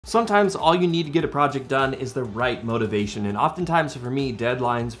Sometimes all you need to get a project done is the right motivation, and oftentimes for me,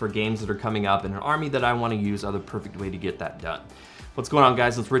 deadlines for games that are coming up and an army that I want to use are the perfect way to get that done. What's going on,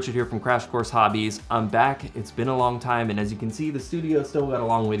 guys? It's Richard here from Crash Course Hobbies. I'm back. It's been a long time, and as you can see, the studio still got a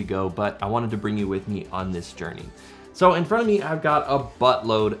long way to go, but I wanted to bring you with me on this journey. So in front of me, I've got a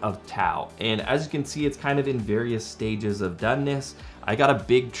buttload of Tau, and as you can see, it's kind of in various stages of doneness. I got a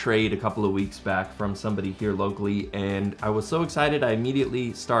big trade a couple of weeks back from somebody here locally, and I was so excited I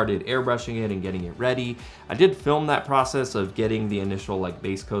immediately started airbrushing it and getting it ready. I did film that process of getting the initial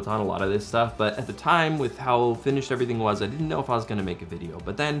base coats on a lot of this stuff, but at the time, with how finished everything was, I didn't know if I was gonna make a video.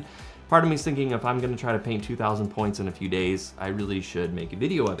 But then part of me is thinking, if I'm gonna try to paint 2,000 points in a few days, I really should make a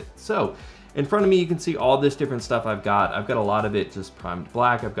video of it. So in front of me, you can see all this different stuff I've got. I've got a lot of it just primed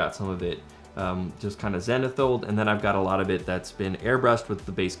black. I've got some of it just kind of zenithal, and then I've got a lot of it that's been airbrushed with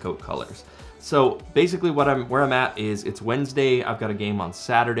the base coat colors. So basically where I'm at is it's Wednesday. I've got a game on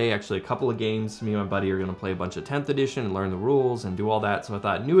Saturday, actually a couple of games. Me and my buddy are gonna play a bunch of 10th edition and learn the rules and do all that. So I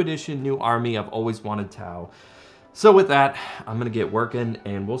thought, new edition, new army. I've always wanted Tau. So with that, I'm gonna get working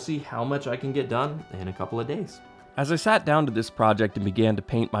and we'll see how much I can get done in a couple of days. As I sat down to this project and began to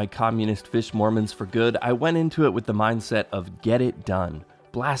paint my communist fish Mormons for good, I went into it with the mindset of get it done.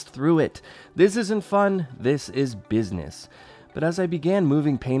 Blast through it. This isn't fun, this is business. But as I began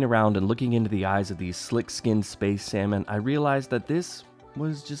moving paint around and looking into the eyes of these slick-skinned space salmon, I realized that this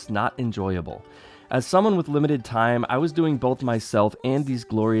was just not enjoyable. As someone with limited time, I was doing both myself and these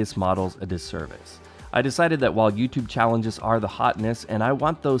glorious models a disservice. I decided that while YouTube challenges are the hotness and I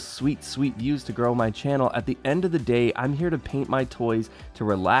want those sweet, sweet views to grow my channel, at the end of the day, I'm here to paint my toys, to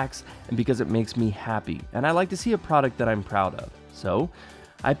relax, and because it makes me happy. And I like to see a product that I'm proud of. So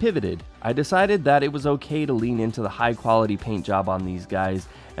I pivoted. I decided that it was okay to lean into the high quality paint job on these guys,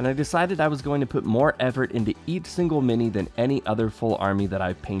 and I decided I was going to put more effort into each single mini than any other full army that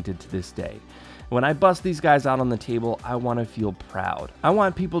I've painted to this day. When I bust these guys out on the table, I want to feel proud. I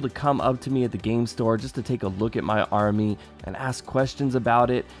want people to come up to me at the game store just to take a look at my army and ask questions about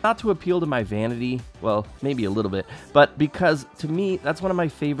it, not to appeal to my vanity, well, maybe a little bit, but because to me, that's one of my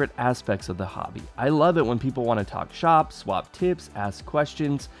favorite aspects of the hobby. I love it when people want to talk shop, swap tips, ask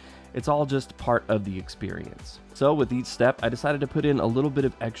questions. It's all just part of the experience. So with each step, I decided to put in a little bit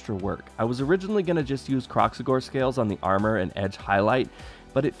of extra work. I was originally going to just use Croxagore scales on the armor and edge highlight,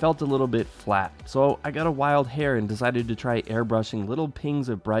 but it felt a little bit flat. So I got a wild hair and decided to try airbrushing little pings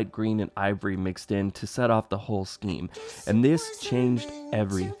of bright green and ivory mixed in to set off the whole scheme. And this changed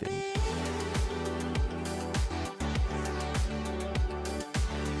everything.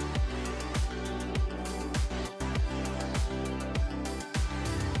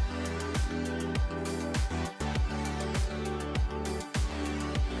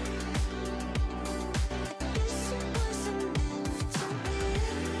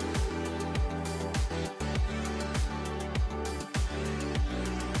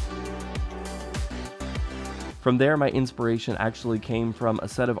 From there, my inspiration actually came from a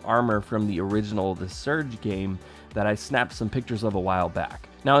set of armor from the original The Surge game that I snapped some pictures of a while back.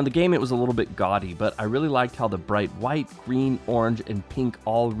 Now in the game it was a little bit gaudy, but I really liked how the bright white, green, orange, and pink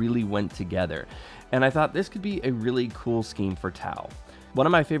all really went together. And I thought this could be a really cool scheme for Tau. One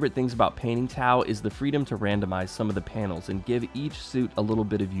of my favorite things about painting Tau is the freedom to randomize some of the panels and give each suit a little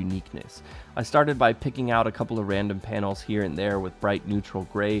bit of uniqueness. I started by picking out a couple of random panels here and there with bright neutral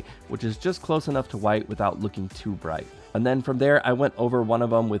gray, which is just close enough to white without looking too bright. And then from there, I went over one of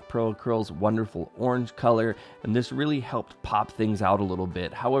them with Pro Acryl's wonderful orange color, and this really helped pop things out a little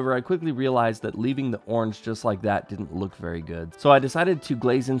bit. However, I quickly realized that leaving the orange just like that didn't look very good. So I decided to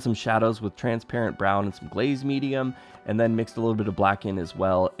glaze in some shadows with transparent brown and some glaze medium, and then mixed a little bit of black in as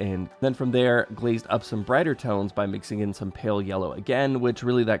well. And then from there, glazed up some brighter tones by mixing in some pale yellow again, which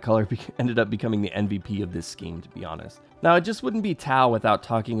really that color ended up becoming the MVP of this scheme, to be honest. Now, it just wouldn't be Tau without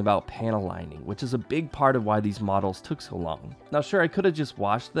talking about panel lining, which is a big part of why these models took so long. Now sure, I could have just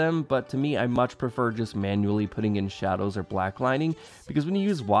washed them, but to me I much prefer just manually putting in shadows or black lining, because when you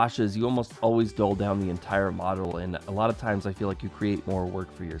use washes, you almost always dull down the entire model, and a lot of times I feel like you create more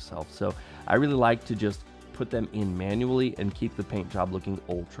work for yourself. So I really like to just put them in manually and keep the paint job looking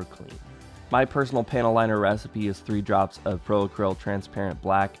ultra clean. My personal panel liner recipe is 3 drops of Pro Acryl Transparent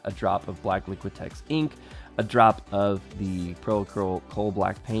Black, a drop of Black Liquitex ink, a drop of the Pro Acryl Coal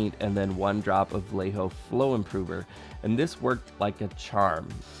Black paint, and then 1 drop of Vallejo Flow Improver. And this worked like a charm.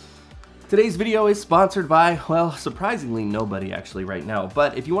 Today's video is sponsored by, well, surprisingly nobody actually right now,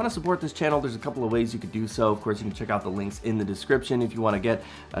 but if you want to support this channel, there's a couple of ways you could do so. Of course, you can check out the links in the description. If you want to get,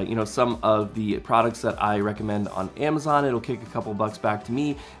 some of the products that I recommend on Amazon, it'll kick a couple bucks back to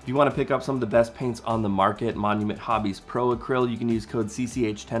me. If you want to pick up some of the best paints on the market, Monument Hobbies Pro Acryl, you can use code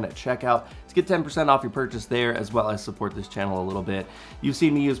CCH10 at checkout to get 10% off your purchase there, as well as support this channel a little bit. You've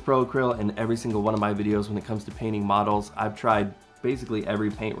seen me use Pro Acryl in every single one of my videos when it comes to painting models. I've tried basically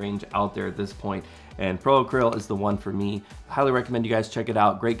every paint range out there at this point, and Pro Acryl is the one for me. Highly recommend you guys check it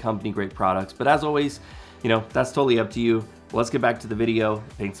out. Great company, great products, but as always, that's totally up to you. Let's get back to the video,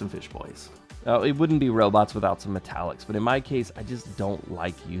 paint some fish boys. It wouldn't be robots without some metallics, but in my case, I just don't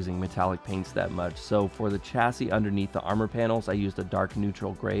like using metallic paints that much. So for the chassis underneath the armor panels, I used a dark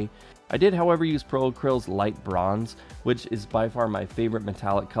neutral gray. I did, however, use Pro Acryl's light bronze, which is by far my favorite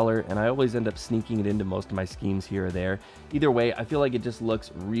metallic color, and I always end up sneaking it into most of my schemes here or there. Either way, I feel like it just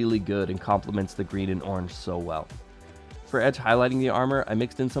looks really good and complements the green and orange so well. For edge highlighting the armor, I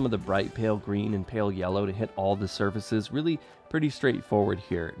mixed in some of the bright pale green and pale yellow to hit all the surfaces. Really pretty straightforward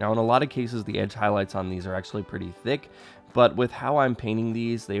here. Now in a lot of cases, the edge highlights on these are actually pretty thick, but with how I'm painting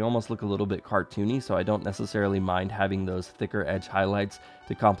these, they almost look a little bit cartoony, so I don't necessarily mind having those thicker edge highlights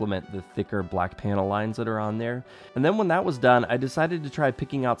to complement the thicker black panel lines that are on there. And then when that was done, I decided to try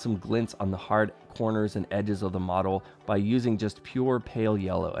picking out some glints on the hard corners and edges of the model by using just pure pale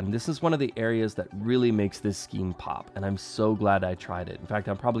yellow. And this is one of the areas that really makes this scheme pop, and I'm so glad I tried it. In fact,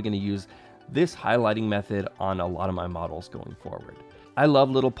 I'm probably going to use this highlighting method on a lot of my models going forward. I love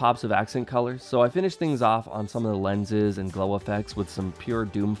little pops of accent colors, so I finished things off on some of the lenses and glow effects with some pure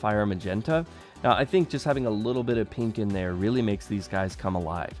Doomfire magenta. Now I think just having a little bit of pink in there really makes these guys come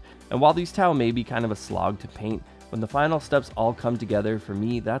alive. And while these Tau may be kind of a slog to paint, when the final steps all come together, for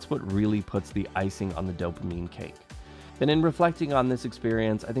me, that's what really puts the icing on the dopamine cake. And in reflecting on this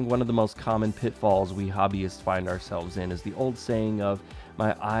experience, I think one of the most common pitfalls we hobbyists find ourselves in is the old saying of,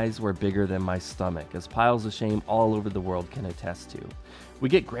 "My eyes were bigger than my stomach," as piles of shame all over the world can attest to. We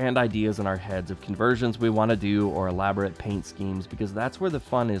get grand ideas in our heads of conversions we want to do or elaborate paint schemes because that's where the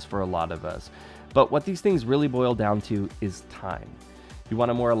fun is for a lot of us. But what these things really boil down to is time. You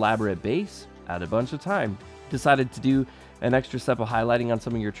want a more elaborate base? Add a bunch of time. Decided to do an extra step of highlighting on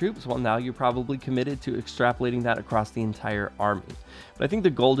some of your troops? Well, now you're probably committed to extrapolating that across the entire army. But I think the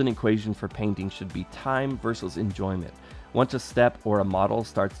golden equation for painting should be time versus enjoyment. Once a step or a model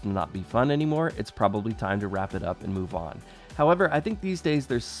starts to not be fun anymore, it's probably time to wrap it up and move on. However, I think these days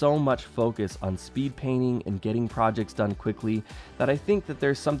there's so much focus on speed painting and getting projects done quickly that I think that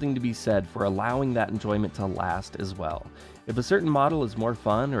there's something to be said for allowing that enjoyment to last as well. If a certain model is more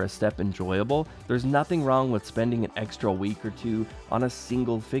fun or a step enjoyable, there's nothing wrong with spending an extra week or two on a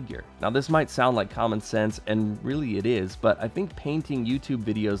single figure. Now this might sound like common sense, and really it is, but I think painting YouTube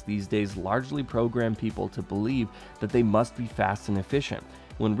videos these days largely program people to believe that they must be fast and efficient,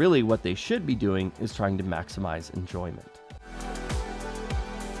 when really what they should be doing is trying to maximize enjoyment.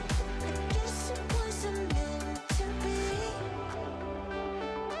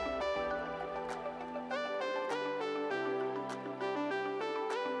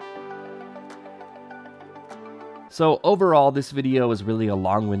 So overall, this video is really a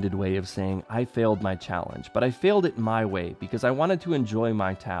long-winded way of saying I failed my challenge, but I failed it my way because I wanted to enjoy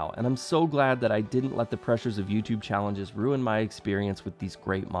my Tau, and I'm so glad that I didn't let the pressures of YouTube challenges ruin my experience with these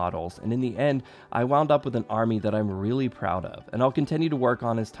great models, and in the end, I wound up with an army that I'm really proud of, and I'll continue to work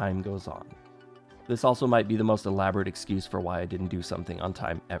on as time goes on. This also might be the most elaborate excuse for why I didn't do something on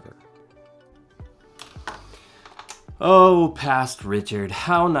time ever. Oh, past Richard,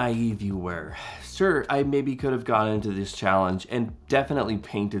 how naive you were. Sure, I maybe could have gone into this challenge and definitely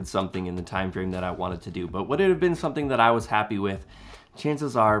painted something in the time frame that I wanted to do, but would it have been something that I was happy with?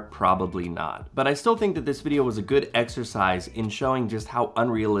 Chances are probably not. But I still think that this video was a good exercise in showing just how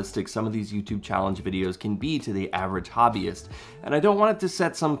unrealistic some of these YouTube challenge videos can be to the average hobbyist. And I don't want it to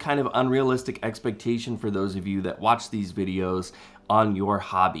set some kind of unrealistic expectation for those of you that watch these videos on your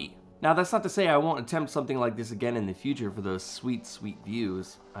hobby. Now that's not to say I won't attempt something like this again in the future for those sweet, sweet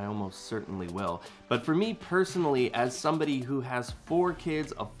views. I almost certainly will. But for me personally, as somebody who has 4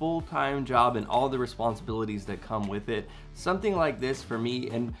 kids, a full-time job, and all the responsibilities that come with it, something like this for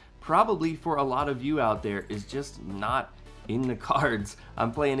me, and probably for a lot of you out there, is just not in the cards.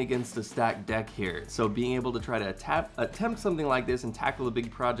 I'm playing against a stacked deck here, so being able to try to attempt something like this and tackle a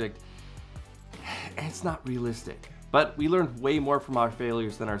big project, it's not realistic. But we learned way more from our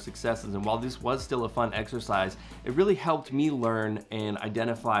failures than our successes, and while this was still a fun exercise, it really helped me learn and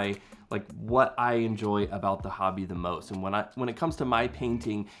identify like what I enjoy about the hobby the most. And when it comes to my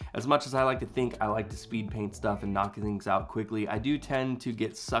painting, as much as I like to think I like to speed paint stuff and knock things out quickly, I do tend to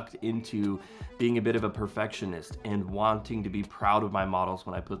get sucked into being a bit of a perfectionist and wanting to be proud of my models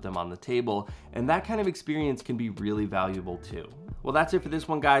when I put them on the table. And that kind of experience can be really valuable too. Well, that's it for this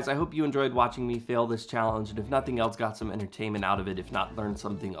one, guys. I hope you enjoyed watching me fail this challenge, and if nothing else, got some entertainment out of it, if not learned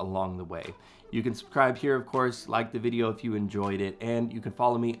something along the way. You can subscribe here, of course, like the video if you enjoyed it, and you can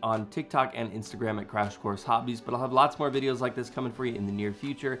follow me on TikTok and Instagram at Crash Course Hobbies, but I'll have lots more videos like this coming for you in the near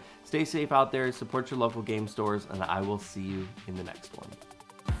future. Stay safe out there, support your local game stores, and I will see you in the next one.